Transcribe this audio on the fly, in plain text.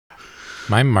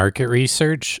My market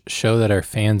research show that our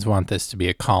fans want this to be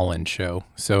a call-in show.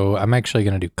 So I'm actually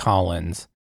going to do call-ins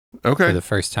for Okay. the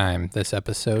first time this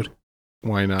episode.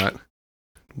 Why not?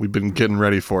 We've been getting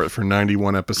ready for it for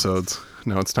 91 episodes.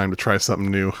 Now it's time to try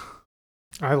something new.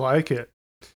 I like it.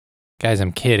 Guys,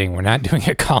 I'm kidding. We're not doing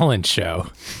a call-in show.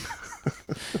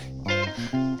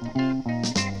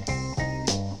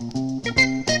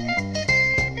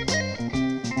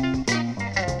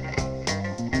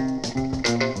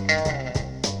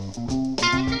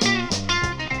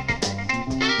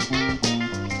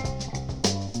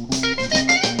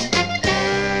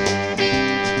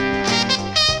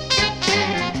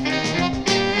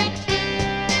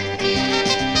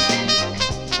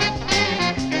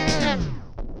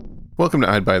 Welcome to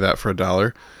I'd Buy That for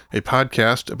 $1, a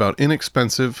podcast about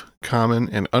inexpensive, common,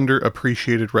 and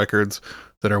underappreciated records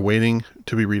that are waiting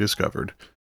to be rediscovered.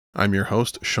 I'm your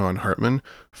host, Sean Hartman,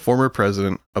 former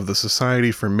president of the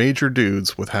Society for Major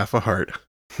Dudes with Half a Heart.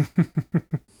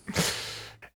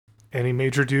 Any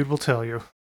major dude will tell you.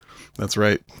 That's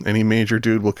right. Any major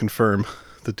dude will confirm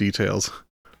the details.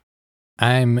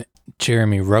 I'm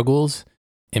Jeremy Ruggles,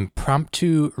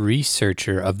 impromptu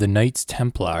researcher of the Knights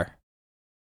Templar.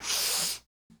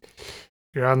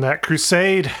 You're on that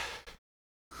crusade.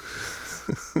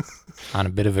 On a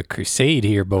bit of a crusade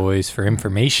here, boys, for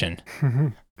information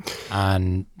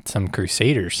on some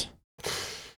crusaders.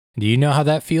 Do you know how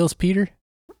that feels, Peter?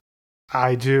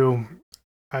 I do.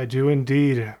 I do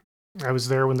indeed. I was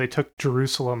there when they took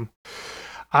Jerusalem.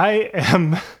 I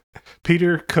am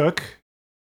Peter Cook,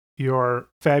 your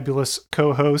fabulous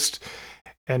co-host,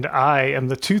 and I am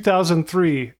the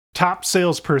 2003 top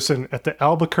salesperson at the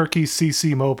Albuquerque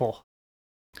CC Mobile.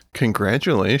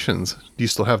 Congratulations. Do you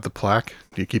still have the plaque?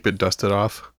 Do you keep it dusted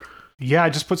off? Yeah, I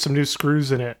just put some new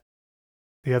screws in it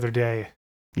the other day.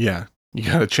 Yeah. You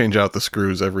gotta change out the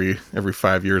screws every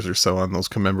 5 years or so on those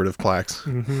commemorative plaques.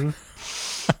 Mm-hmm.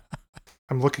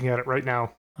 I'm looking at it right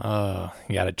now. Oh,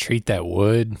 you got to treat that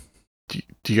wood. Do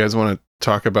you guys want to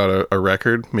talk about a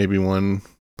record? Maybe one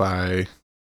by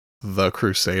the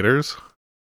Crusaders?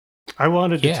 I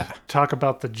wanted Yeah. to talk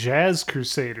about the Jazz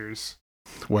Crusaders.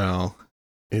 Well,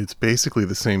 it's basically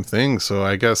the same thing, so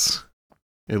I guess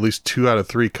at least 2 out of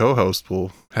 3 co-hosts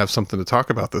will have something to talk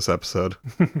about this episode.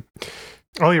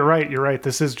 Oh, you're right. You're right.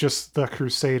 This is just the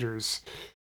Crusaders.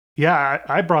 Yeah,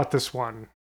 I brought this one.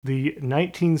 The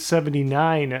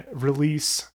 1979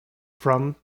 release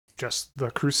from just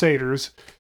the Crusaders.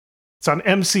 It's on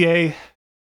MCA.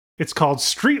 It's called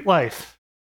Street Life.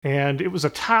 And it was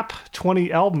a top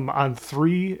 20 album on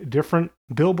 3 different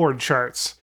Billboard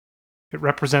charts. It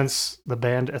represents the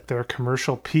band at their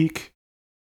commercial peak.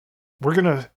 We're going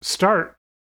to start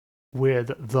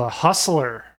with The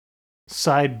Hustler,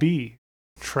 Side B,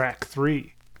 Track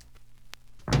 3.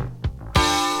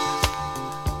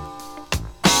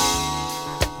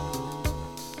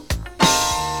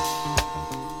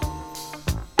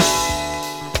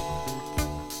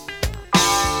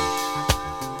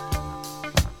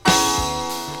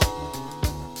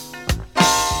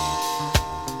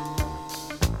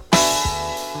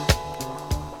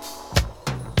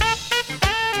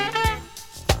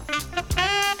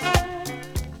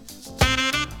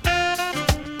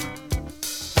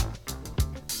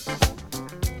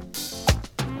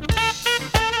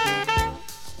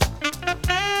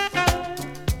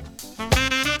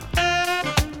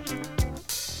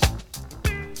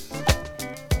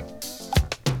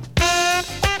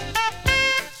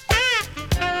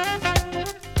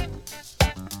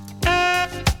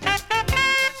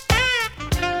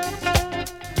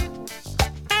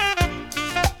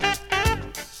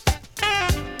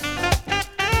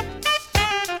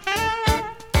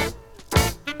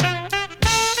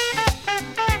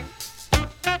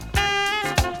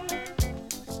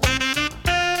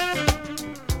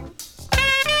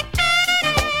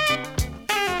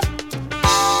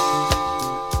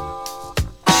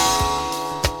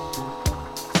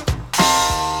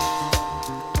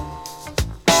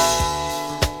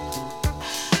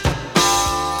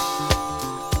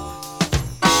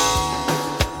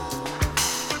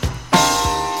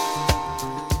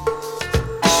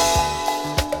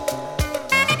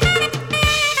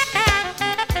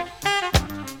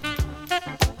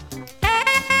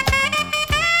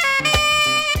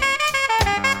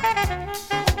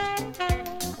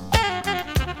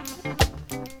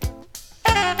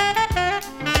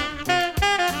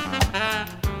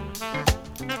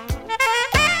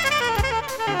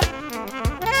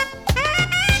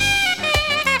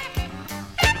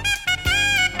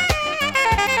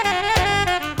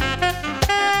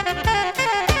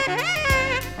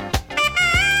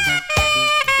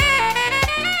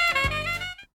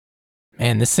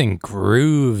 Man, this thing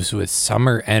grooves with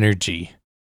summer energy.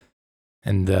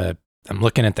 And I'm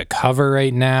looking at the cover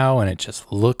right now, and it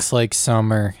just looks like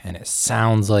summer, and it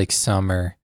sounds like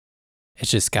summer.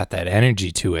 It's just got that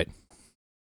energy to it.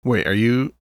 Wait, are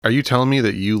you telling me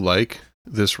that you like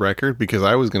this record? Because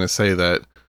I was going to say that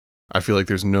I feel like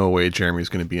there's no way Jeremy's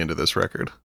going to be into this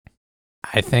record.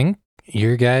 I think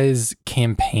your guys'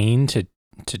 campaign to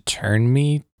turn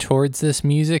me towards this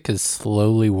music is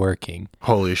slowly working.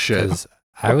 Holy shit. 'Cause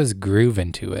I was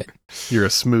grooving to it. You're a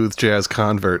smooth jazz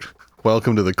convert.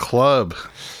 Welcome to the club.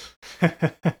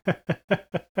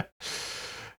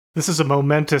 This is a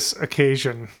momentous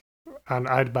occasion on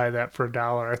I'd Buy That for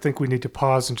 $1. I think we need to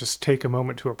pause and just take a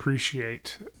moment to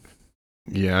appreciate.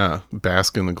 Yeah,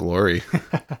 bask in the glory.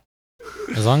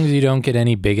 As long as you don't get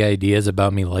any big ideas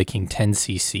about me liking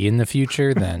 10cc in the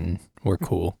future, then we're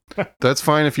cool. That's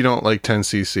fine if you don't like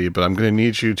 10cc, but I'm going to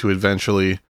need you to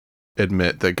eventually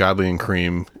admit that Godly and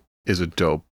Cream is a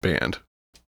dope band.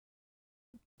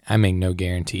 I make no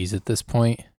guarantees at this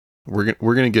point. We're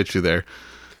going to get you there.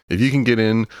 If you can get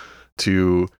in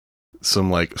to some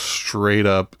like straight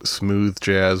up smooth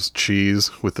jazz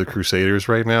cheese with the Crusaders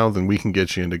right now, then we can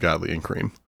get you into Godly and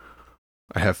Cream.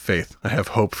 I have faith. I have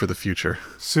hope for the future.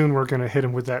 Soon we're going to hit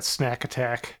him with that snack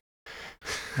attack.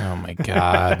 Oh my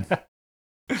God.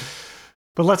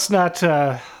 But let's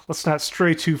not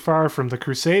stray too far from the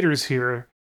Crusaders here.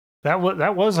 That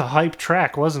was a hype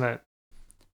track, wasn't it?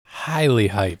 Highly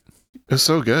hype. It's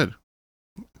so good.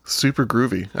 Super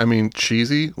groovy. I mean,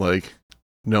 cheesy, like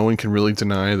no one can really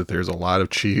deny that there's a lot of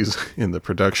cheese in the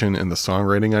production and the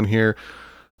songwriting on here.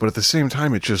 But at the same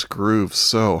time, it just grooves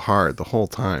so hard the whole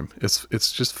time.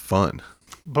 It's just fun.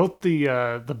 Both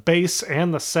the bass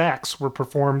and the sax were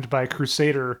performed by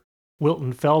Crusader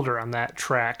Wilton Felder on that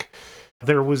track.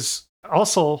 There was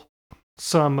also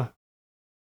some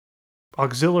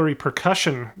auxiliary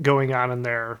percussion going on in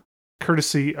there,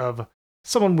 courtesy of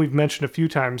someone we've mentioned a few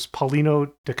times,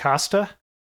 Paulino da Costa.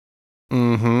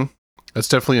 Mm-hmm. That's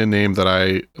definitely a name that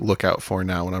I look out for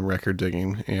now when I'm record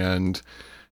digging, and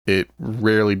it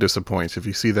rarely disappoints. If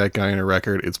you see that guy in a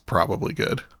record, it's probably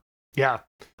good. Yeah,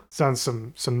 it's on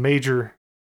some major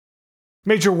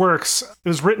works. It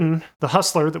was written, The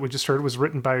Hustler that we just heard was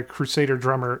written by Crusader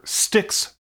drummer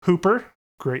Styx Hooper.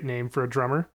 Great name for a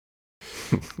drummer.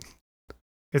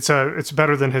 It's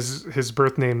better than his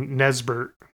birth name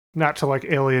Nesbert. Not to like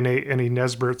alienate any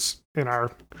Nesberts in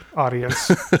our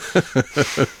audience.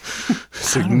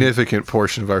 Significant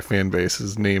portion of our fan base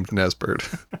is named Nesbert.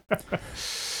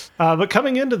 But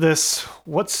coming into this,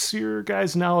 what's your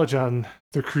guys' knowledge on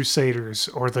the Crusaders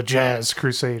or the Jazz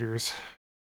Crusaders?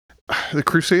 The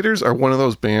Crusaders are one of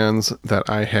those bands that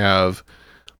I have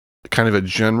kind of a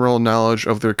general knowledge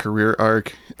of their career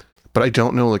arc, but I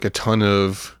don't know like a ton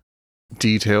of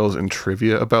details and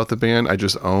trivia about the band. I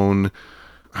just own,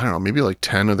 I don't know, maybe like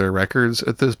 10 of their records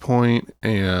at this point,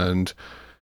 and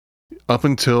up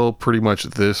until pretty much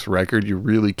this record, you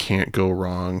really can't go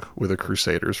wrong with a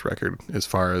Crusaders record as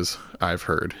far as I've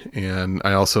heard. And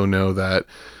I also know that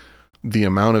the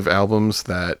amount of albums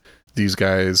that these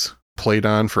guys played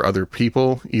on for other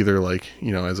people, either like,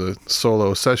 you know, as a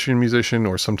solo session musician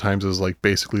or sometimes as like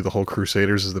basically the whole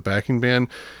Crusaders as the backing band,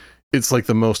 it's like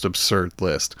the most absurd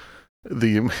list.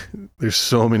 There's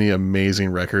so many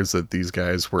amazing records that these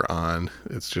guys were on.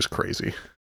 It's just crazy.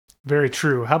 Very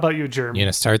true. How about you, Jeremy? You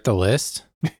gonna start the list?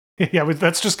 Yeah, but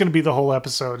that's just going to be the whole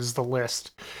episode is the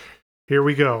list. Here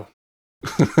we go.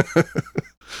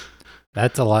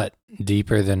 That's a lot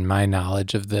deeper than my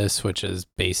knowledge of this, which is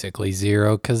basically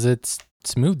zero because it's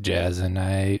smooth jazz and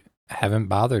I haven't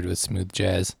bothered with smooth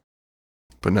jazz.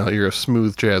 But now you're a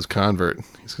smooth jazz convert.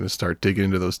 He's going to start digging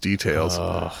into those details.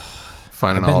 Oh,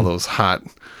 Finding all those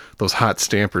hot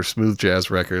stamper smooth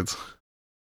jazz records.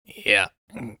 Yeah.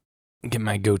 Get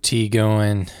my goatee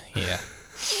going. Yeah.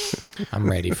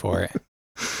 I'm ready for it.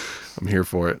 I'm here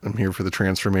for it. I'm here for the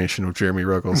transformation of Jeremy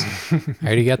Ruggles. I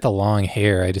already got the long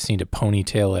hair. I just need to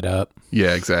ponytail it up.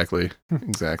 Yeah, exactly.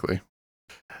 Exactly.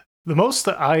 The most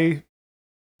that I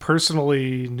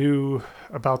personally knew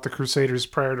about the Crusaders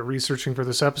prior to researching for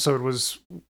this episode was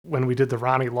when we did the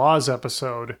Ronnie Laws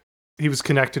episode. He was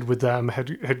connected with them,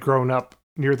 had grown up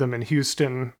near them in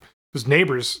Houston, was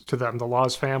neighbors to them. The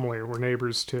Laws family were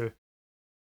neighbors to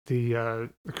the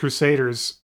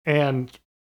Crusaders. And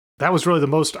that was really the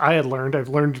most I had learned. I've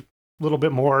learned a little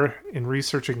bit more in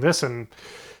researching this, and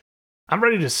I'm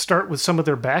ready to start with some of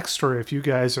their backstory if you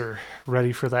guys are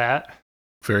ready for that.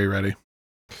 Very ready.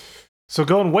 So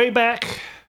going way back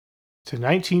to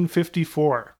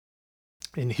 1954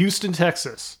 in Houston,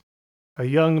 Texas, a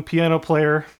young piano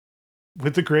player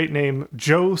with the great name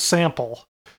Joe Sample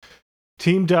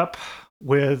teamed up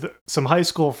with some high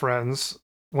school friends.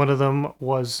 One of them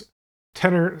was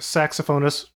tenor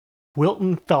saxophonist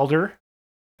Wilton Felder,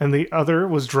 and the other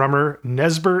was drummer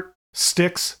Nesbert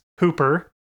Sticks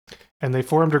Hooper, and they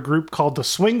formed a group called the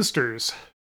Swingsters.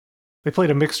 They played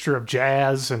a mixture of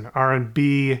jazz and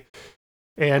R&B,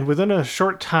 and within a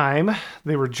short time,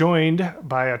 they were joined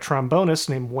by a trombonist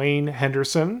named Wayne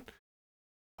Henderson,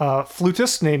 a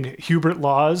flutist named Hubert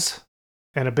Laws,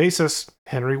 and a bassist,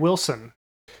 Henry Wilson.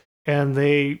 And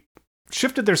they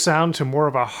shifted their sound to more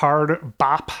of a hard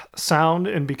bop sound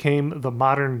and became the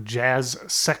modern jazz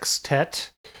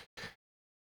sextet.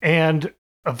 And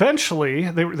eventually,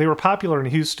 they were popular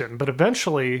in Houston, but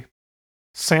eventually,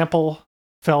 Sample,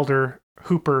 Felder,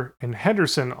 Hooper, and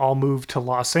Henderson all moved to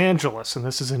Los Angeles, and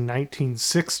this is in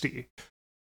 1960.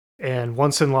 And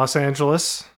once in Los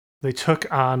Angeles, they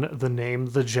took on the name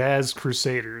the Jazz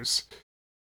Crusaders.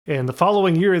 And the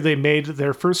following year, they made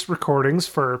their first recordings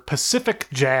for Pacific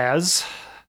Jazz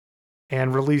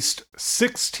and released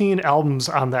 16 albums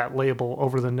on that label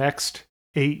over the next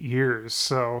 8 years.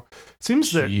 So it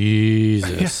seems that...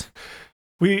 Jesus.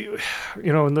 We,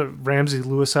 in the Ramsey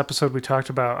Lewis episode, we talked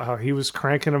about how he was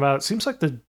cranking them out. It seems like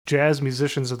the jazz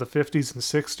musicians of the 50s and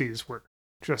 60s were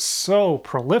just so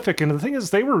prolific. And the thing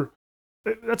is,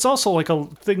 that's also like a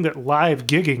thing that live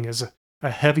gigging is a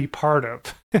heavy part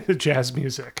of jazz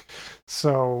music.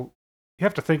 So you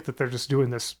have to think that they're just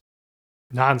doing this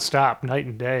nonstop, night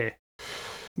and day.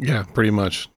 Yeah, pretty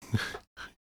much.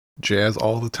 Jazz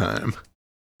all the time.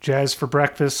 Jazz for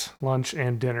breakfast, lunch,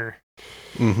 and dinner.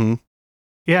 Mm-hmm.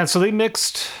 Yeah, so they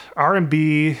mixed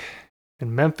R&B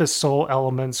and Memphis soul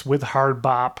elements with hard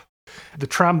bop. The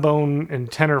trombone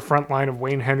and tenor frontline of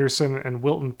Wayne Henderson and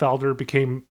Wilton Felder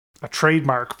became a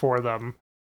trademark for them.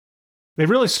 They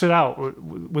really stood out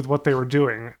with what they were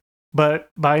doing. But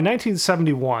by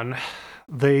 1971,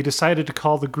 they decided to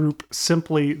call the group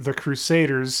simply the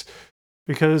Crusaders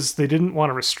because they didn't want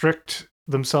to restrict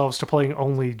themselves to playing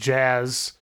only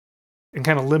jazz and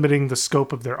kind of limiting the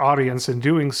scope of their audience in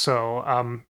doing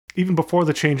so. Even before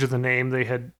the change of the name, they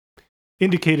had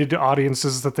indicated to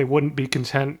audiences that they wouldn't be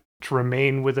content to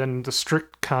remain within the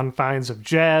strict confines of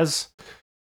jazz.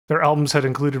 Their albums had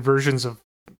included versions of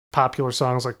popular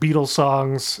songs like Beatles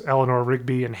songs, Eleanor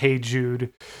Rigby, and Hey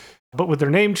Jude. But with their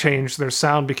name change, their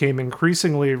sound became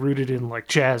increasingly rooted in like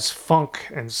jazz funk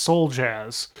and soul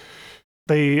jazz.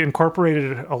 They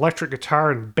incorporated electric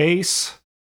guitar and bass,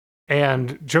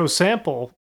 and Joe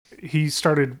Sample, he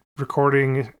started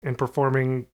recording and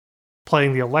performing,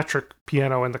 playing the electric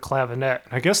piano and the clavinet.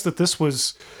 I guess that this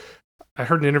was, I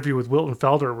heard an interview with Wilton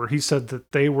Felder where he said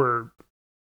that they were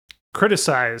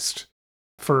criticized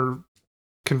for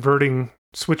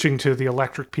switching to the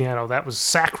electric piano. That was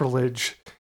sacrilege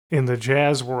in the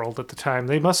jazz world at the time.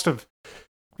 They must have,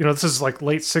 this is like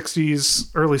late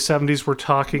 60s, early 70s we're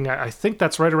talking. I think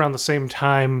that's right around the same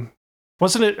time.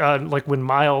 Wasn't it like when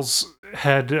Miles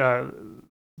had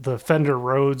the Fender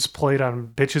Rhodes played on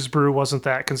Bitches Brew? Wasn't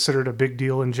that considered a big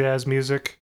deal in jazz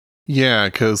music? Yeah,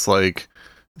 because like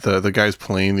the guys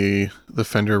playing the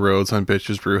Fender Rhodes on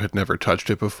Bitches Brew had never touched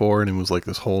it before, and it was like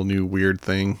this whole new weird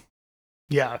thing.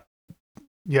 Yeah.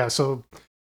 So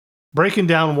breaking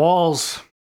down walls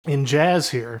in jazz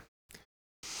here.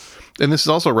 And this is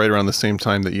also right around the same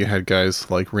time that you had guys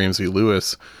like Ramsey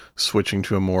Lewis switching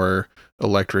to a more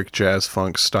electric jazz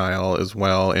funk style as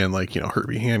well, and like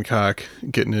Herbie Hancock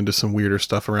getting into some weirder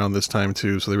stuff around this time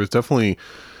too. So there was definitely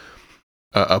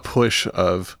a push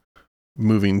of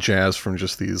moving jazz from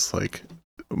just these like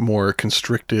more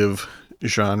constrictive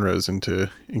genres into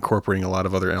incorporating a lot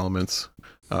of other elements.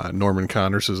 Norman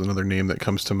Connors is another name that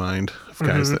comes to mind of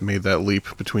guys that made that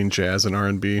leap between jazz and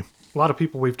R&B. A lot of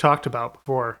people we've talked about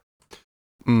before.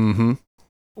 Mm-hmm.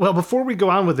 Well, before we go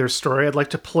on with their story, I'd like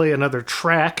to play another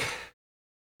track.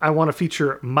 I want to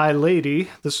feature My Lady.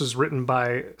 This was written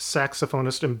by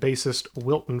saxophonist and bassist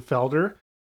Wilton Felder.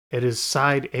 It is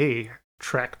side A,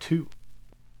 track 2.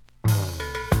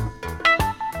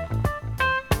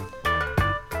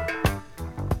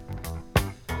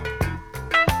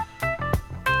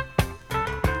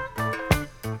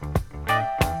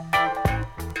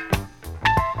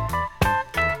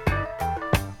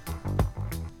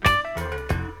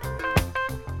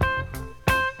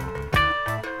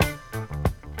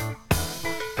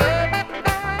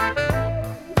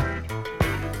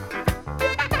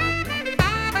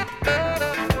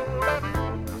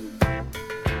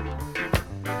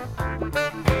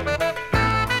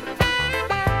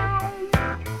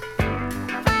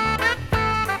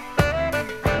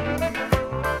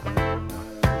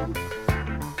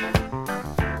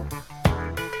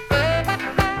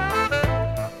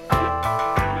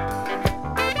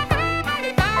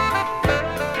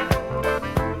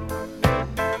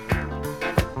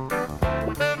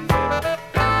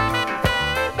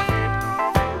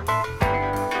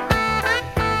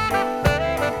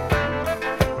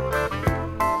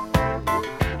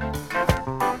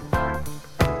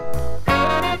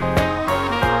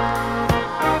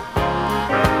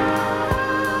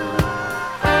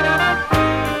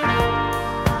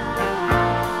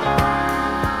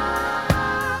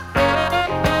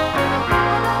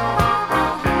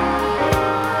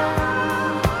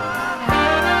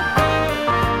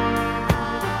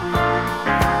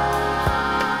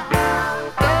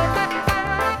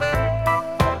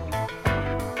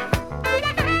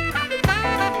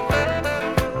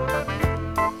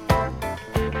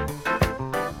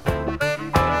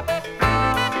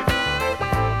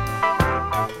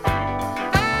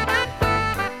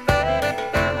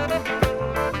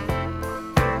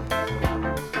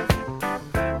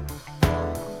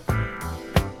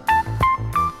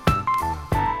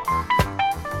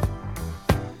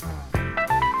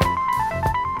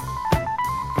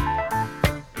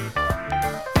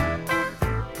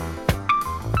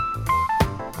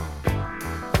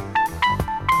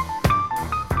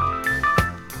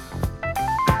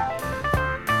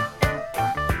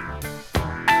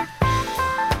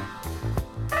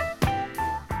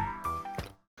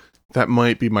 that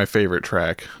might be my favorite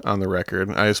track on the record.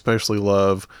 I especially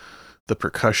love the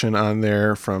percussion on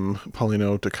there from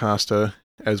Paulino DaCosta,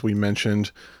 as we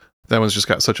mentioned. That one's just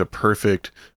got such a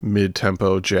perfect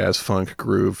mid-tempo jazz funk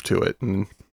groove to it, and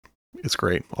it's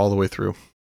great all the way through.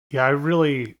 Yeah, I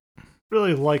really,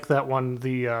 really like that one.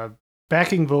 The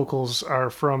backing vocals are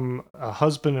from a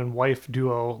husband and wife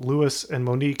duo, Louis and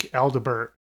Monique Aldebert,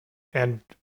 and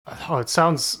it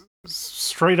sounds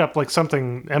straight up like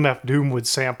something MF Doom would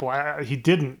sample. He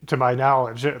didn't, to my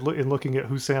knowledge, in looking at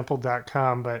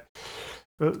whosampled.com, but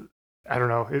I don't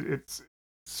know. It's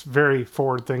very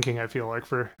forward thinking, I feel like,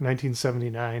 for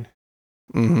 1979.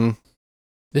 Mm-hmm.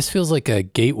 This feels like a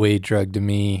gateway drug to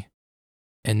me,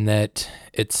 in that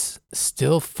it's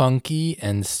still funky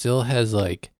and still has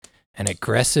like an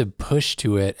aggressive push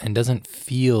to it and doesn't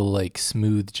feel like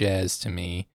smooth jazz to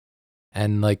me.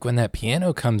 And like when that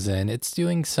piano comes in, it's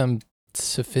doing some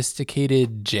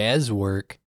sophisticated jazz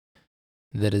work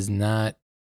that is not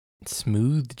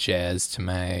smooth jazz to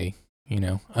my,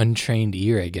 untrained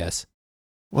ear, I guess.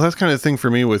 Well, that's kind of the thing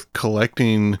for me with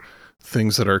collecting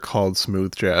things that are called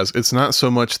smooth jazz. It's not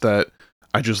so much that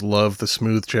I just love the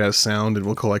smooth jazz sound and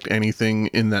will collect anything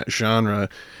in that genre.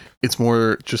 It's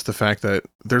more just the fact that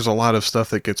there's a lot of stuff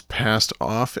that gets passed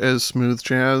off as smooth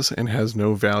jazz and has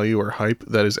no value or hype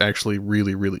that is actually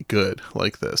really, really good,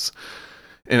 like this.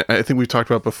 And I think we've talked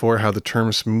about before how the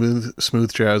term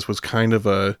smooth jazz was kind of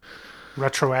a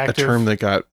retroactive term that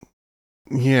got,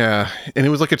 yeah, and it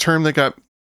was like a term that got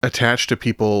attached to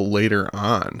people later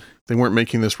on. They weren't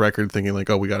making this record thinking like,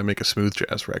 oh, we got to make a smooth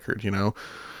jazz record,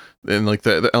 And like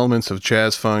the elements of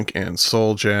jazz funk and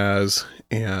soul jazz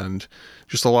and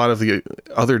just a lot of the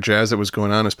other jazz that was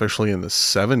going on, especially in the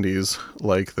 70s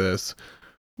like this.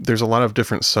 There's a lot of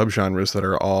different subgenres that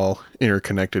are all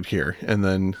interconnected here. And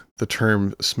then the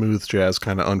term smooth jazz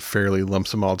kind of unfairly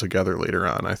lumps them all together later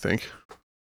on, I think.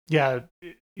 Yeah,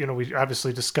 we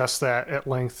obviously discussed that at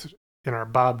length in our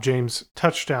Bob James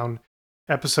Touchdown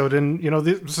episode. And,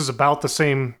 this is about the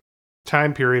same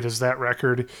time period as that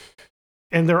record.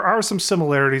 And there are some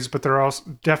similarities, but there are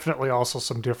definitely also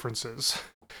some differences.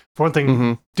 For one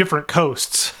thing, different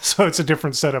coasts, so it's a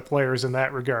different set of players in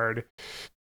that regard.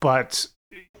 But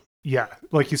yeah,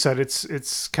 like you said,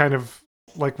 it's kind of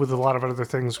like with a lot of other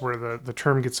things where the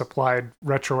term gets applied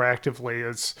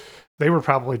retroactively. They were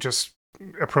probably just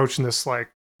approaching this like,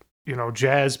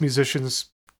 jazz musicians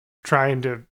trying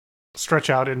to stretch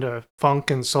out into funk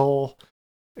and soul,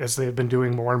 as they've been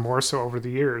doing more and more so over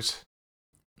the years.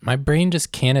 My brain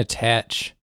just can't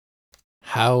attach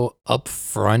how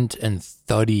upfront and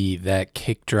thuddy that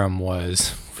kick drum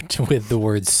was with the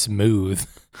word smooth.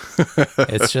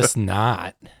 It's just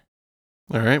not.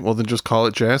 All right, well then just call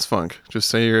it jazz funk. Just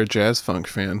say you're a jazz funk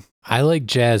fan. I like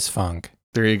jazz funk.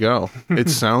 There you go. It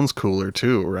sounds cooler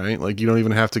too, right? Like you don't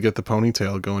even have to get the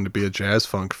ponytail going to be a jazz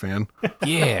funk fan.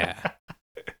 Yeah.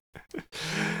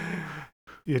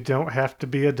 You don't have to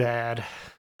be a dad.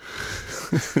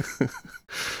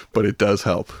 But it does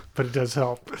help.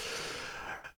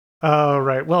 All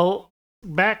right. Well,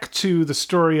 back to the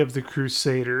story of the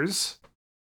Crusaders.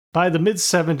 By the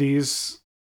mid-70s,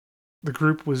 the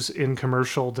group was in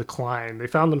commercial decline. They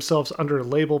found themselves under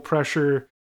label pressure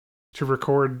to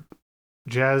record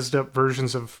jazzed up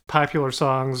versions of popular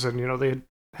songs. And,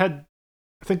 I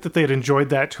think that they had enjoyed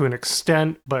that to an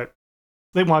extent, but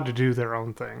they wanted to do their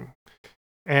own thing.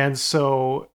 And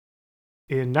so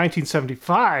in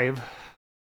 1975,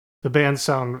 the band's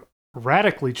sound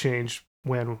radically changed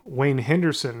when Wayne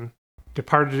Henderson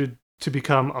departed to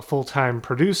become a full-time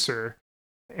producer.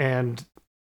 And,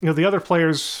 the other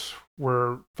players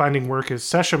were finding work as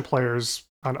session players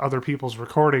on other people's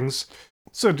recordings.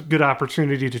 So a good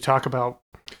opportunity to talk about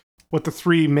what the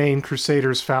three main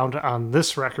Crusaders found on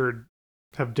this record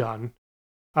have done.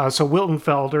 So Wilton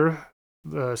Felder,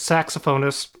 the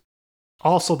saxophonist,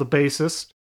 also the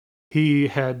bassist, he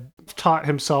had taught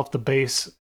himself the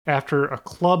bass after a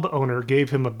club owner gave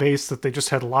him a bass that they just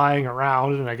had lying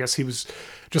around. And I guess he was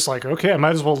just like, okay, I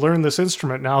might as well learn this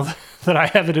instrument now that I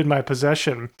have it in my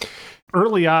possession.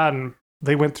 Early on,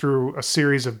 they went through a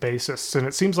series of bassists, and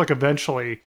it seems like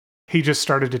eventually he just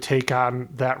started to take on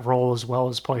that role as well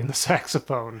as playing the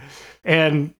saxophone.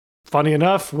 And funny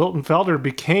enough, Wilton Felder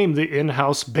became the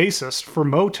in-house bassist for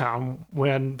Motown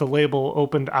when the label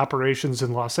opened operations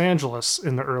in Los Angeles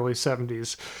in the early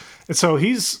 70s. And so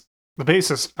he's the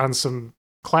bassist on some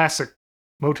classic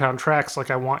Motown tracks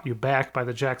like I Want You Back by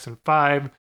the Jackson 5,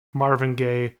 Marvin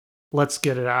Gaye, Let's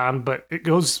Get It On, but it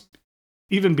goes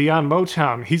even beyond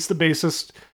Motown. He's the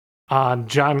bassist on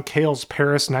John Cale's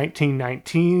Paris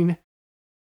 1919,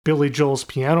 Billy Joel's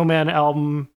Piano Man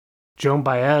album, Joan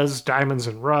Baez, Diamonds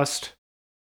and Rust,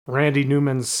 Randy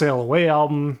Newman's Sail Away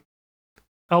album,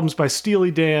 albums by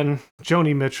Steely Dan,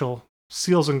 Joni Mitchell,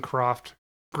 Seals and Croft,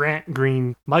 Grant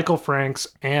Green, Michael Franks,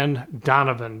 and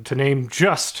Donovan, to name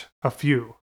just a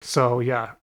few. So,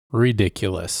 yeah.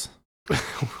 Ridiculous.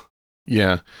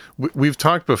 Yeah. We've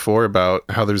talked before about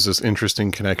how there's this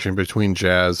interesting connection between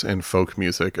jazz and folk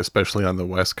music, especially on the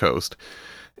West Coast.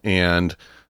 And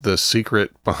the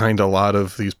secret behind a lot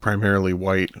of these primarily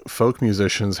white folk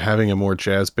musicians having a more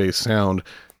jazz-based sound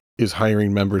is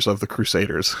hiring members of the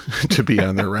Crusaders to be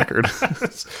on their record.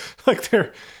 Like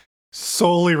they're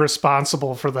solely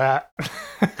responsible for that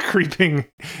creeping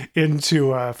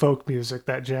into folk music,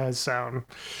 that jazz sound.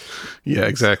 Yeah,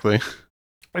 exactly.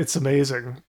 It's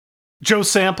amazing. Joe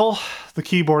Sample, the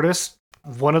keyboardist,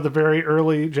 one of the very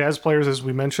early jazz players, as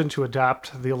we mentioned, to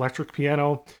adopt the electric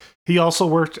piano. He also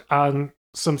worked on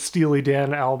some Steely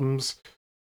Dan albums,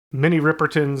 Minnie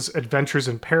Riperton's Adventures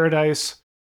in Paradise.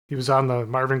 He was on the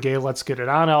Marvin Gaye Let's Get It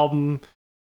On album.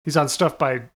 He's on stuff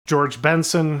by George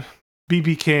Benson,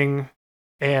 B.B. King,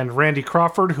 and Randy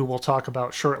Crawford, who we'll talk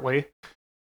about shortly.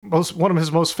 One of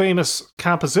his most famous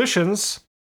compositions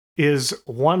is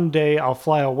One Day I'll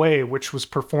Fly Away, which was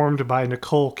performed by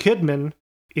Nicole Kidman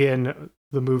in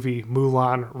the movie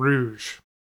Moulin Rouge.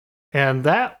 And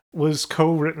that was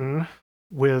co-written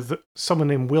with someone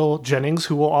named Will Jennings,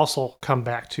 who we'll also come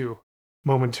back to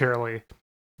momentarily.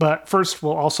 But first,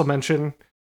 we'll also mention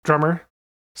drummer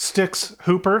Styx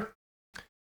Hooper.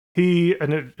 He,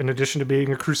 in addition to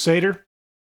being a Crusader,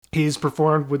 he's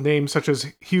performed with names such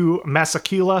as Hugh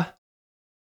Masekela,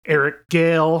 Eric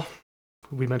Gale,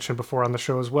 who we mentioned before on the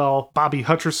show as well, Bobby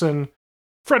Hutcherson,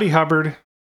 Freddie Hubbard,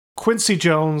 Quincy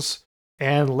Jones,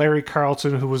 and Larry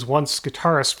Carlton, who was once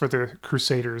guitarist for the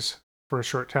Crusaders for a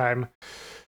short time.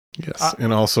 Yes,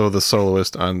 and also the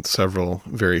soloist on several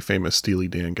very famous Steely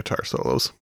Dan guitar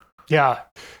solos. Yeah,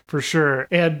 for sure.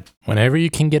 And whenever you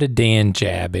can get a Dan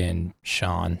jab in,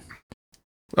 Sean.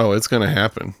 Oh, it's going to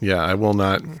happen. Yeah, I will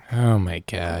not. Oh my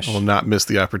gosh. I will not miss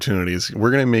the opportunities.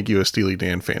 We're going to make you a Steely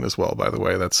Dan fan as well, by the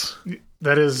way.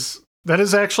 That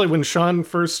is actually when Sean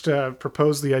first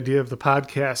proposed the idea of the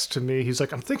podcast to me. He's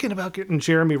like, I'm thinking about getting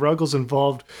Jeremy Ruggles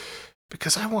involved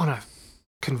because I want to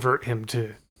convert him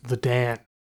to the Dan.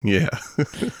 Yeah.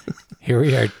 Here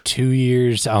we are 2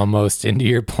 years almost into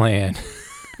your plan.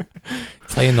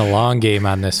 Playing the long game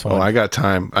on this one. Oh, I got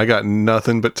time. I got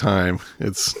nothing but time.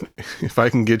 It's if I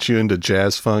can get you into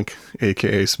jazz funk,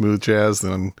 aka smooth jazz,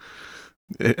 then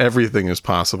everything is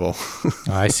possible. Oh,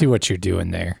 I see what you're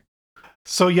doing there.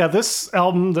 So yeah, this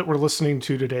album that we're listening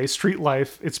to today, Street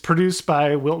Life, it's produced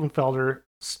by Wilton Felder,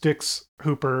 Styx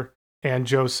Hooper, and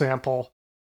Joe Sample.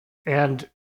 And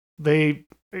they,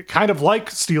 kind of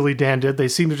like Steely Dan did, they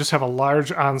seem to just have a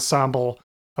large ensemble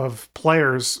of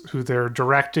players who they're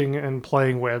directing and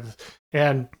playing with.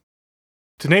 And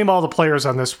to name all the players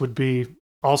on this would be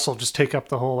also just take up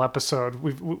the whole episode.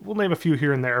 We'll name a few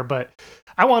here and there, but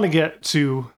I want to get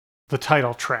to the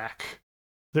title track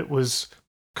that was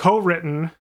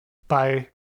co-written by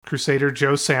Crusader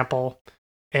Joe Sample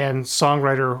and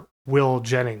songwriter Will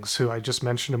Jennings, who I just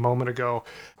mentioned a moment ago.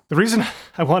 The reason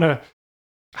I want to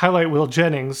highlight Will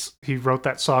Jennings, he wrote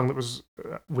that song that was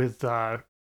with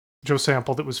Joe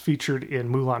Sample that was featured in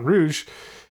Moulin Rouge,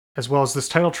 as well as this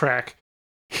title track.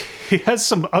 He has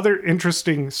some other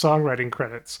interesting songwriting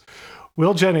credits.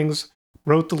 Will Jennings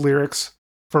wrote the lyrics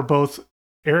for both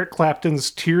Eric Clapton's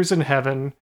Tears in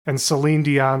Heaven and Celine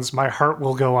Dion's My Heart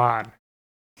Will Go On.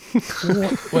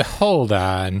 Well, hold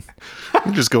on.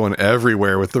 You're just going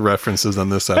everywhere with the references on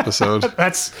this episode.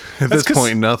 At this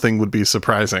point, nothing would be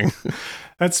surprising.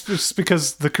 That's just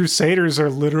because the Crusaders are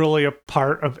literally a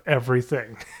part of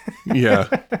everything. Yeah.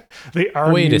 They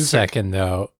are Wait music. a second,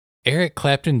 though. Eric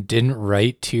Clapton didn't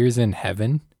write Tears in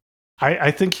Heaven? I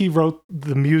think he wrote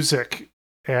the music,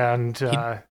 and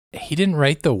he didn't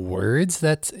write the words?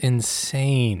 That's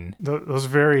insane. Those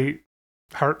very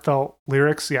heartfelt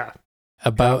lyrics, yeah.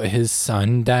 About his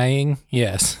son dying?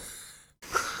 Yes.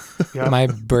 Yep. My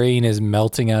brain is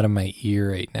melting out of my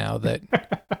ear right now that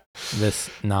this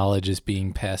knowledge is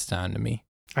being passed on to me.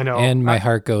 I know. And My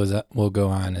Heart Will Go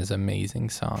On is an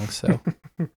amazing song, so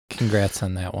congrats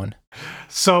on that one.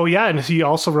 So yeah, and he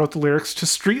also wrote the lyrics to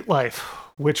Street Life,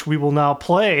 which we will now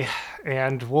play,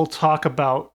 and we'll talk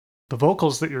about the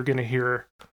vocals that you're going to hear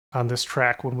on this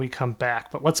track when we come back.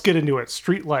 But let's get into it.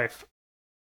 Street Life,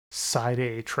 Side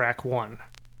A, Track 1.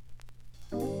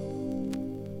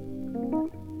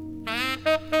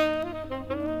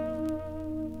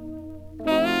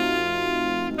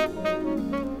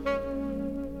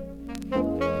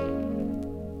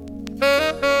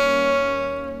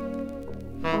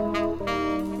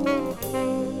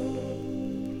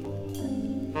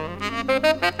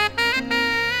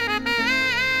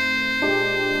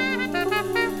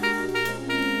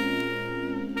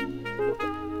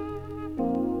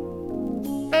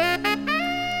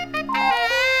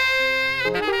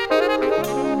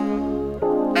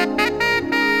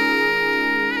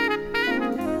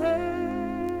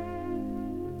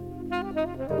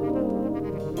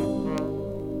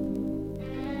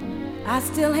 I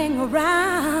still hang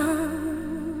around.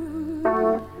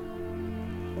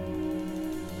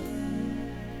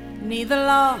 Neither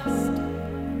lost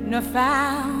nor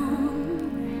found.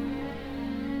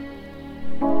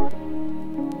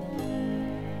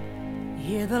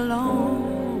 Hear the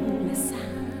lonely sound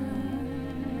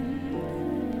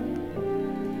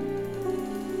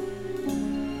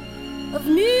of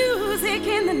music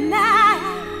in the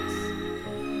night.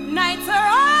 Nights are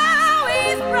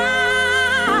always bright.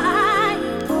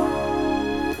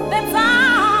 That's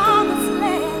all that's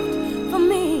left for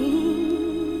me.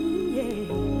 Yeah.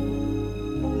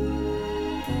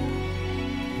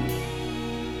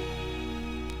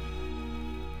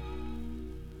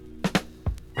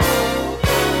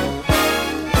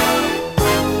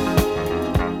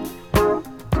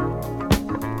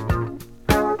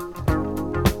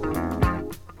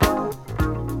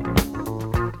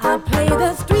 I play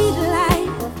the street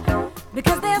life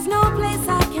because there's no place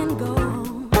I can go.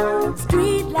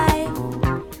 Street life,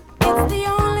 it's the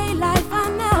only life I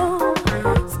know.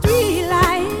 Street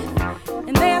life,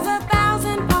 and there's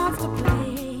 1,000 parts to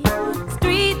play.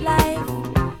 Street life,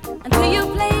 until you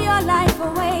play your life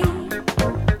away.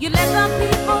 You let the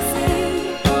people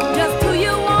see just who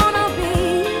you wanna be,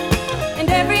 and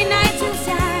every night you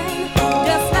shine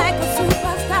just like a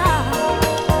superstar.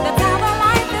 That's how the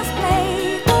life is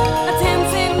played. A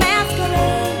tempting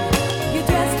masquerade. You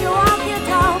dress, you walk, you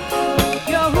talk.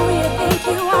 You're who you think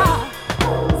you are.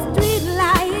 Street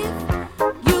life,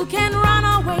 you can run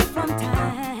away from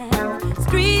time.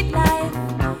 Street life,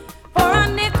 for a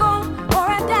nickel or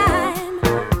a dime.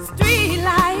 Street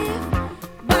life,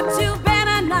 but you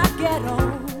better not get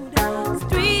old.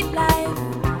 Street life,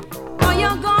 or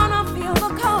you're gonna feel the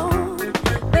cold.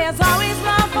 There's always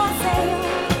love for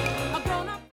sale. A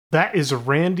grown-up. That is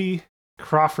Randy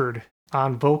Crawford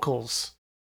on vocals.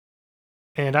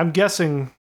 And I'm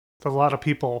guessing a lot of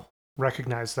people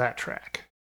recognize that track.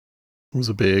 It was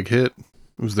a big hit.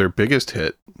 It was their biggest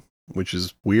hit, which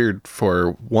is weird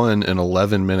for one, an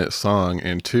 11-minute song,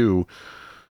 and two,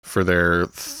 for their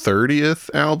 30th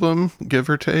album, give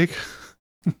or take.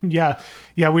 Yeah,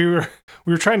 we were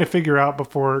trying to figure out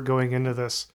before going into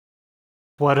this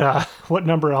what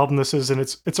number album this is, and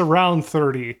it's around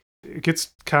 30. It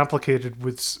gets complicated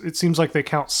with, it seems like they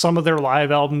count some of their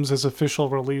live albums as official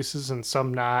releases and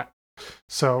some not.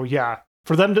 So yeah,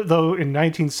 for them to, though, in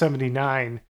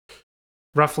 1979,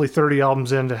 roughly 30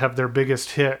 albums in, to have their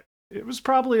biggest hit, it was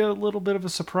probably a little bit of a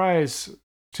surprise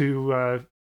to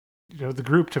the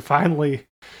group to finally,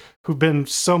 who've been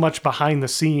so much behind the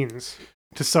scenes,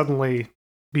 to suddenly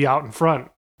be out in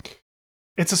front.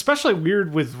 It's especially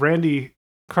weird with Randy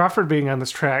Crawford being on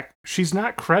this track. She's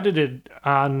not credited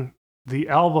on the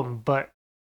album, but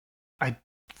I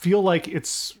feel like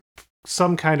it's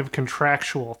some kind of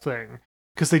contractual thing,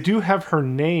 because they do have her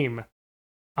name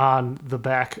on the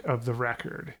back of the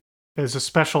record as a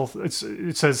special. It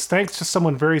says, thanks to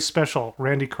someone very special,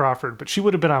 Randy Crawford, but she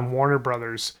would have been on Warner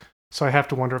Brothers, so I have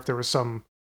to wonder if there was some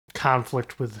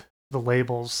conflict with the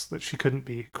labels that she couldn't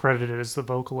be credited as the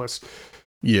vocalist.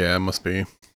 Yeah, it must be.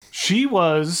 She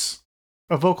was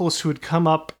a vocalist who had come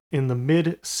up in the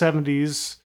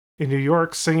mid-70s in New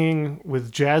York singing with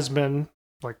jazzmen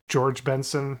like George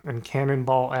Benson and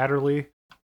Cannonball Adderley.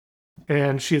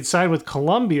 And she had signed with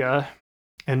Columbia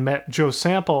and met Joe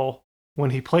Sample when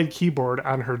he played keyboard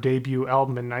on her debut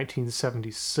album in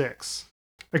 1976.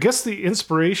 I guess the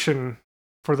inspiration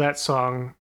for that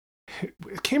song,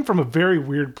 it came from a very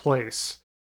weird place.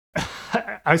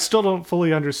 I still don't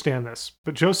fully understand this,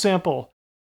 but Joe Sample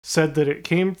said that it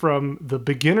came from the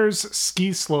beginner's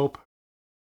ski slope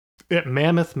at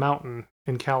Mammoth Mountain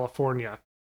in California.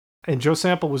 And Joe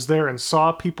Sample was there and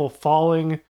saw people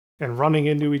falling and running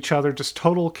into each other, just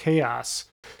total chaos.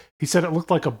 He said it looked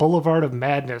like a boulevard of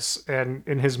madness, and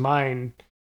in his mind,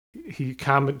 he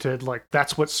commented, like,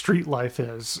 that's what street life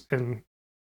is, and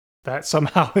that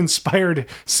somehow inspired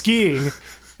skiing.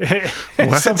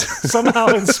 Somehow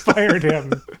inspired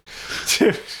him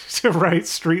to write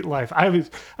Street Life. I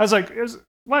was like,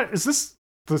 what is this?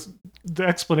 The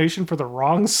explanation for the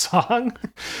wrong song?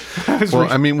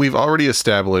 I mean, we've already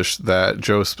established that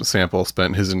Joe Sample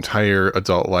spent his entire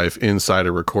adult life inside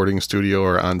a recording studio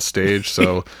or on stage,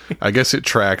 so I guess it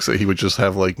tracks that he would just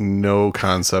have like no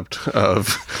concept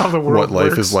of what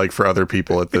life is like for other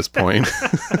people at this point.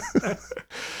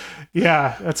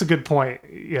 Yeah, that's a good point.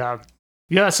 Yeah,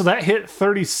 so that hit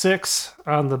 36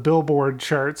 on the Billboard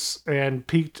charts and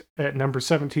peaked at number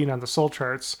 17 on the Soul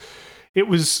charts. It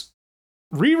was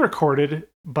re-recorded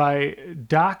by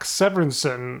Doc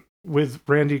Severinsen with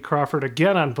Randy Crawford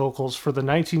again on vocals for the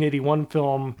 1981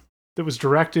 film that was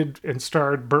directed and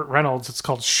starred Burt Reynolds. It's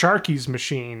called Sharky's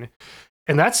Machine.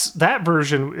 And that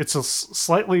version. It's a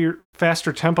slightly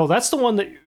faster tempo. That's the one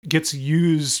that gets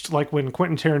used like when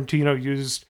Quentin Tarantino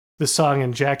used the song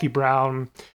in Jackie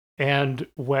Brown, and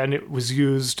when it was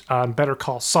used on Better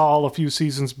Call Saul a few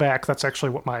seasons back. That's actually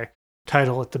what my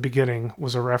title at the beginning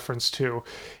was a reference to.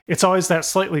 It's always that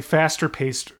slightly faster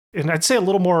paced, and I'd say a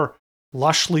little more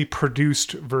lushly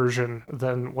produced version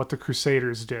than what the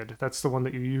Crusaders did. That's the one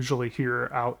that you usually hear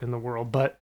out in the world.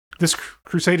 But this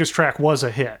Crusaders track was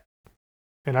a hit.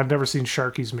 And I've never seen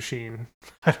Sharky's Machine.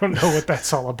 I don't know what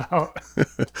that's all about.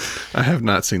 I have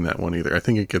not seen that one either. I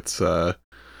think it gets...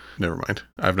 never mind.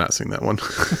 I've not seen that one.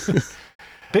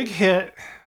 Big hit,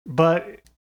 but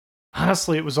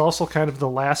honestly, it was also kind of the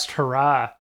last hurrah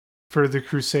for the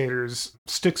Crusaders.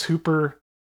 Styx Hooper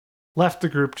left the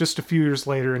group just a few years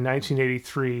later in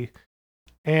 1983,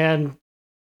 and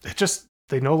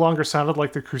they no longer sounded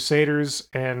like the Crusaders,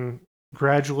 and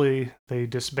gradually they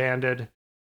disbanded.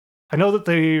 I know that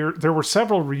there were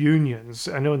several reunions.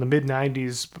 I know in the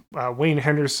mid-90s, Wayne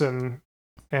Henderson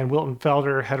and Wilton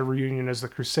Felder had a reunion as the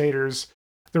Crusaders.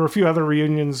 There were a few other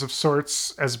reunions of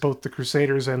sorts as both the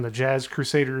Crusaders and the Jazz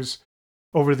Crusaders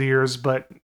over the years,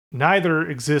 but neither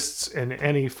exists in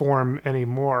any form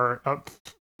anymore.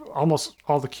 Almost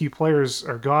all the key players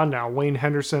are gone now. Wayne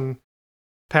Henderson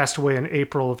passed away in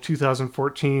April of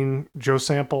 2014. Joe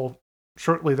Sample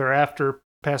shortly thereafter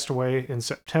passed away in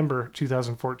September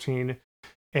 2014.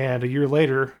 And a year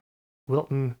later,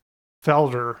 Wilton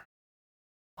Felder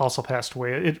also passed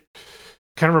away. It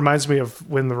kind of reminds me of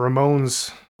when the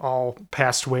Ramones all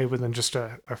passed away within just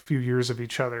a few years of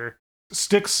each other.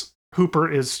 Styx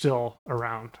Hooper is still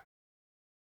around.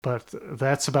 But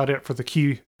that's about it for the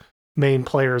key main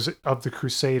players of the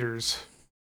Crusaders.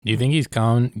 Do you think he's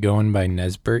going by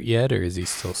Nesbert yet, or is he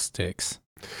still Styx?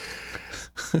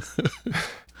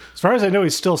 As far as I know,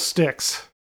 he's still Styx.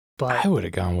 But I would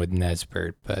have gone with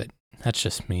Nesbert, but that's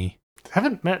just me. I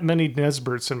haven't met many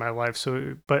Nesberts in my life,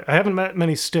 but I haven't met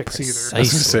many Styx either. I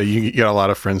was going to say, you got a lot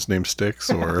of friends named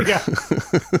Styx, or... Yeah.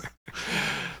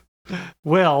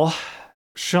 Well,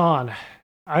 Sean,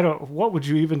 what would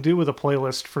you even do with a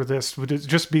playlist for this? Would it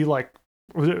just be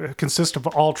would it consist of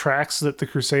all tracks that the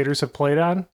Crusaders have played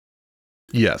on?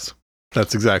 Yes,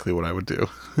 that's exactly what I would do.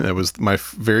 That was my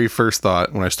very first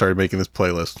thought when I started making this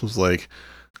playlist, was like,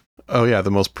 oh yeah,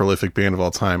 the most prolific band of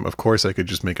all time. Of course I could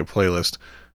just make a playlist,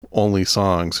 only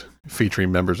songs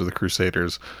featuring members of the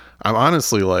Crusaders. I'm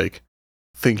honestly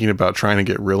thinking about trying to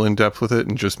get real in depth with it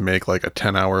and just make a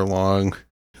 10-hour long,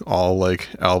 all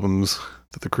albums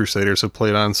that the Crusaders have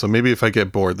played on. So maybe if I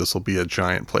get bored, this will be a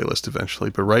giant playlist eventually.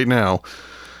 But right now,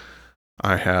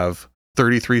 I have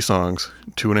 33 songs,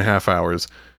 2.5 hours.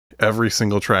 Every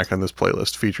single track on this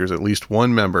playlist features at least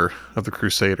one member of the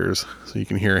Crusaders. So you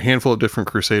can hear a handful of different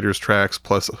Crusaders tracks,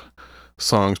 plus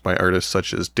songs by artists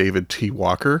such as David T.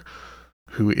 Walker,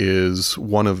 who is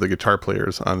one of the guitar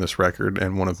players on this record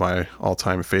and one of my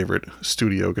all-time favorite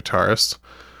studio guitarists.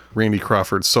 Randy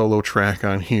Crawford's solo track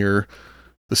on here,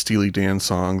 the Steely Dan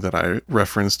song that I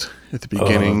referenced at the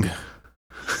beginning.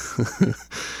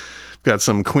 Got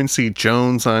some Quincy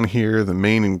Jones on here, The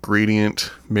Main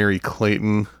Ingredient, Mary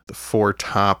Clayton, The Four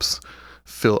Tops,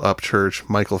 Phil Upchurch,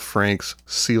 Michael Franks,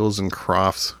 Seals and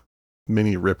Crofts,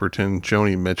 Minnie Riperton,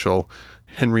 Joni Mitchell,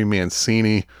 Henry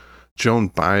Mancini, Joan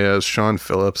Baez, Sean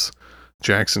Phillips,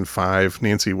 Jackson 5,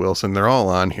 Nancy Wilson. They're all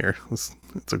on here. It's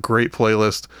a great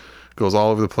playlist. Goes all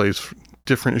over the place.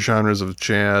 Different genres of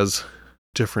jazz,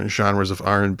 different genres of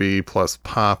R&B, plus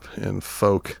pop and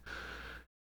folk.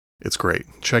 It's great.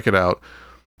 Check it out.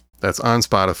 That's on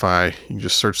Spotify. You can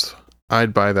just search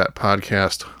I'd Buy That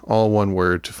Podcast, all one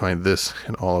word, to find this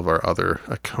and all of our other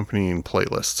accompanying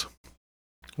playlists.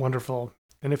 Wonderful.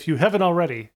 And if you haven't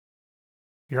already,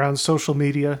 you're on social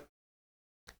media,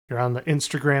 you're on the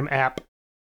Instagram app,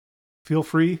 feel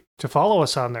free to follow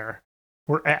us on there.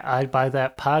 We're at I'd Buy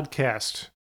That Podcast.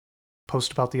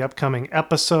 Post about the upcoming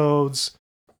episodes,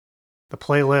 the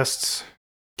playlists,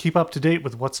 keep up to date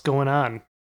with what's going on.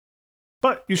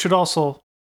 But you should also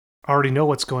already know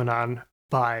what's going on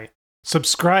by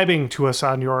subscribing to us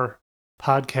on your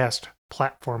podcast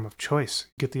platform of choice.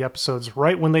 Get the episodes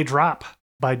right when they drop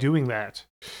by doing that.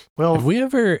 Well,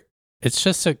 it's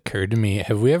just occurred to me,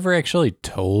 have we ever actually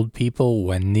told people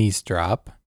when these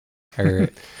drop? Or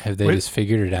have they just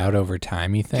figured it out over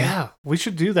time, you think? Yeah, we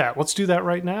should do that. Let's do that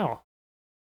right now.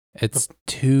 It's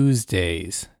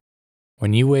Tuesdays.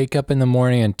 When you wake up in the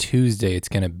morning on Tuesday, it's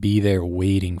going to be there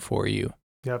waiting for you.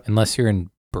 Yep. Unless you're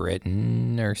in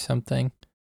Britain or something.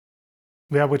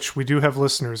 Yeah, which we do have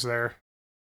listeners there.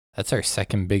 That's our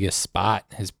second biggest spot,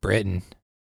 is Britain.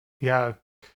 Yeah.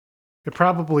 It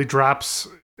probably drops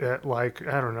at like,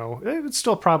 I don't know. It's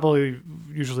still probably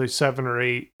usually 7 or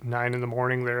 8, 9 in the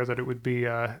morning there that it would be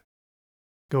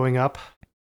going up.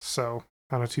 So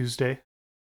on a Tuesday.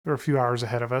 They're a few hours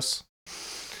ahead of us.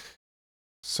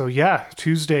 So yeah,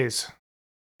 Tuesdays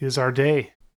is our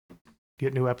day.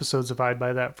 Get new episodes of I'd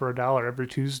Buy That for $1 every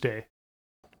Tuesday.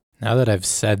 Now that I've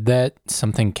said that,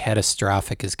 something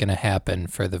catastrophic is going to happen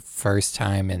for the first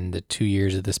time in the 2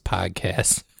 years of this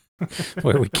podcast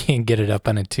where we can't get it up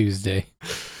on a Tuesday.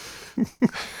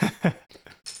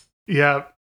 Yeah,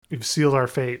 you've sealed our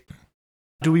fate.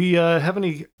 Do we have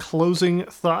any closing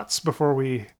thoughts before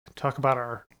we talk about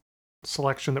our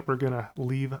selection that we're going to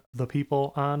leave the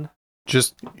people on?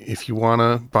 Just if you want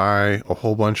to buy a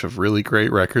whole bunch of really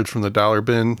great records from the dollar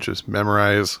bin, just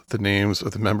memorize the names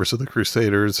of the members of the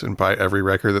Crusaders and buy every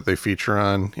record that they feature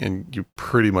on, and you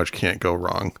pretty much can't go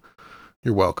wrong.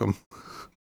 You're welcome.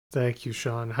 Thank you,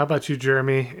 Sean. How about you,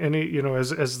 Jeremy? Any,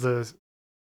 as the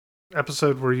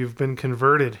episode where you've been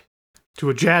converted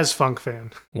to a jazz funk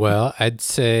fan? Well, I'd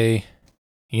say,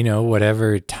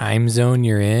 whatever time zone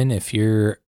you're in, if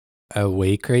you're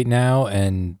awake right now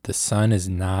and the sun is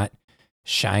not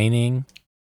shining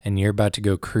and you're about to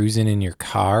go cruising in your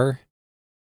car,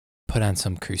 put on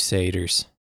some Crusaders.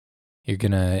 You're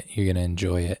gonna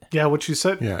enjoy it. Yeah, what you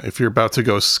said. Yeah, if you're about to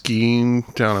go skiing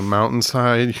down a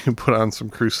mountainside, you can put on some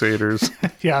Crusaders.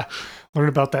 Yeah, learn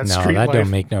about that No, street that life. don't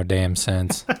make no damn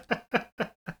sense.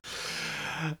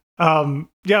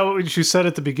 Yeah, what you said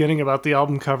at the beginning about the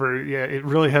album cover, yeah, it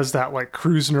really has that like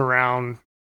cruising around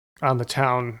on the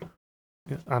town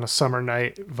on a summer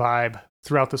night vibe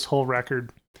throughout this whole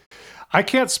record. I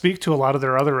can't speak to a lot of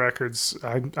their other records.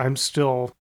 I'm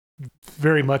still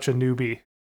very much a newbie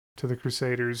to the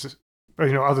Crusaders,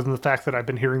 other than the fact that I've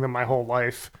been hearing them my whole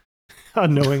life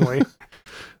unknowingly.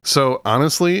 So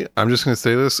honestly, I'm just going to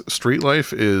say this. Street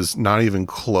Life is not even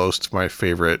close to my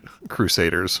favorite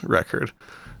Crusaders record.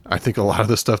 I think a lot of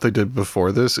the stuff they did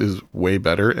before this is way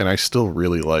better, and I still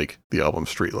really like the album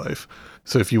Street Life.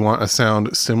 So if you want a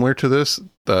sound similar to this,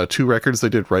 the 2 records they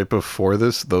did right before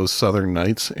this, Those Southern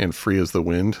Nights and Free as the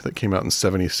Wind, that came out in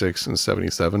 76 and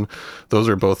 77, those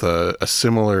are both a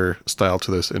similar style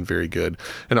to this and very good.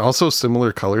 And also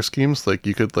similar color schemes, like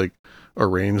you could like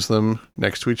arrange them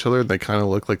next to each other. They kind of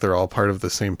look like they're all part of the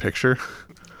same picture.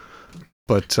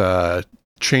 But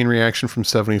Chain Reaction from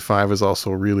 75 is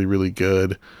also really, really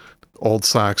good. Old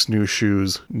Socks, New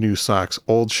Shoes, New Socks,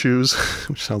 Old Shoes,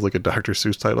 which sounds like a Dr.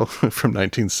 Seuss title from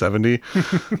 1970.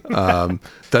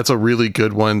 That's a really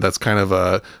good one. That's kind of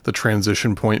the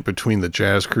transition point between the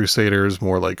Jazz Crusaders,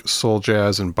 more like soul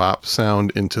jazz and bop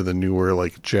sound, into the newer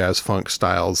like jazz funk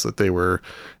styles that they were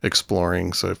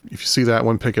exploring. So if you see that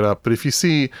one, pick it up. But if you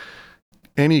see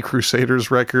any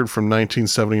Crusaders record from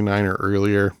 1979 or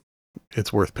earlier,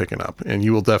 it's worth picking up, and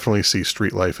you will definitely see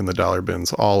Street Life in the dollar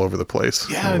bins all over the place.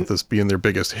 Yeah, with this being their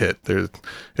biggest hit.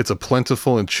 It's a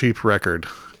plentiful and cheap record.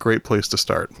 Great place to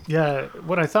start. Yeah,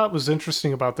 what I thought was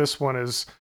interesting about this one is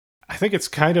I think it's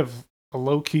kind of a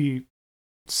low-key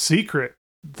secret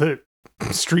that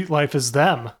Street Life is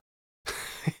them.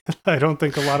 I don't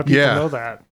think a lot of people know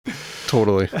that.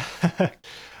 Totally.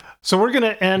 So we're going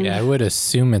to end... Yeah, I would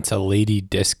assume it's a lady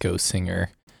disco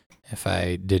singer if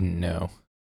I didn't know.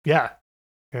 Yeah,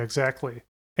 exactly.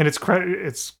 And it's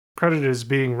credited as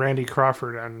being Randy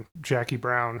Crawford and Jackie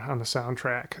Brown on the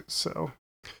soundtrack. So,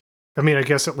 I mean, I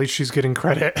guess at least she's getting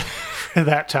credit for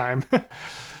that time.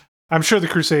 I'm sure the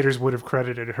Crusaders would have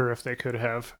credited her if they could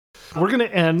have. We're going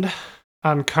to end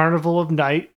on Carnival of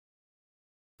Night.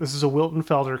 This is a Wilton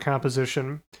Felder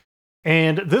composition.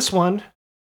 And this one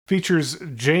features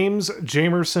James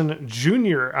Jamerson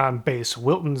Jr. on bass.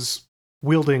 Wilton's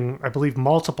wielding, I believe,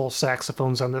 multiple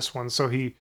saxophones on this one, so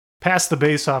he passed the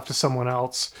bass off to someone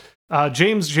else.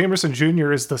 James Jamerson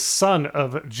Jr. is the son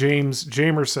of James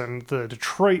Jamerson, the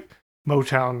Detroit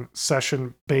Motown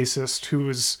session bassist, who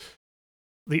is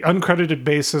the uncredited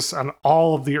bassist on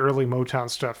all of the early Motown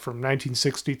stuff from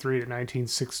 1963 to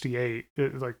 1968.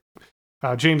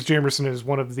 James Jamerson is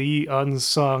one of the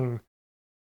unsung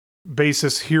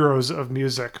bassist heroes of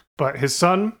music, but his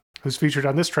son, who's featured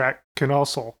on this track, can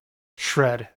also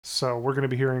shred. So we're going to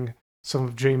be hearing some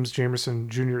of James Jamerson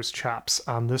Jr.'s chops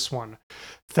on this one.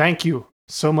 Thank you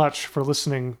so much for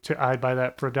listening to I'd Buy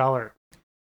That for $1.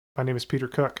 My name is Peter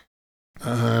Cook.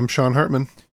 I'm Sean Hartman.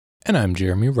 And I'm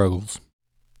Jeremy Ruggles.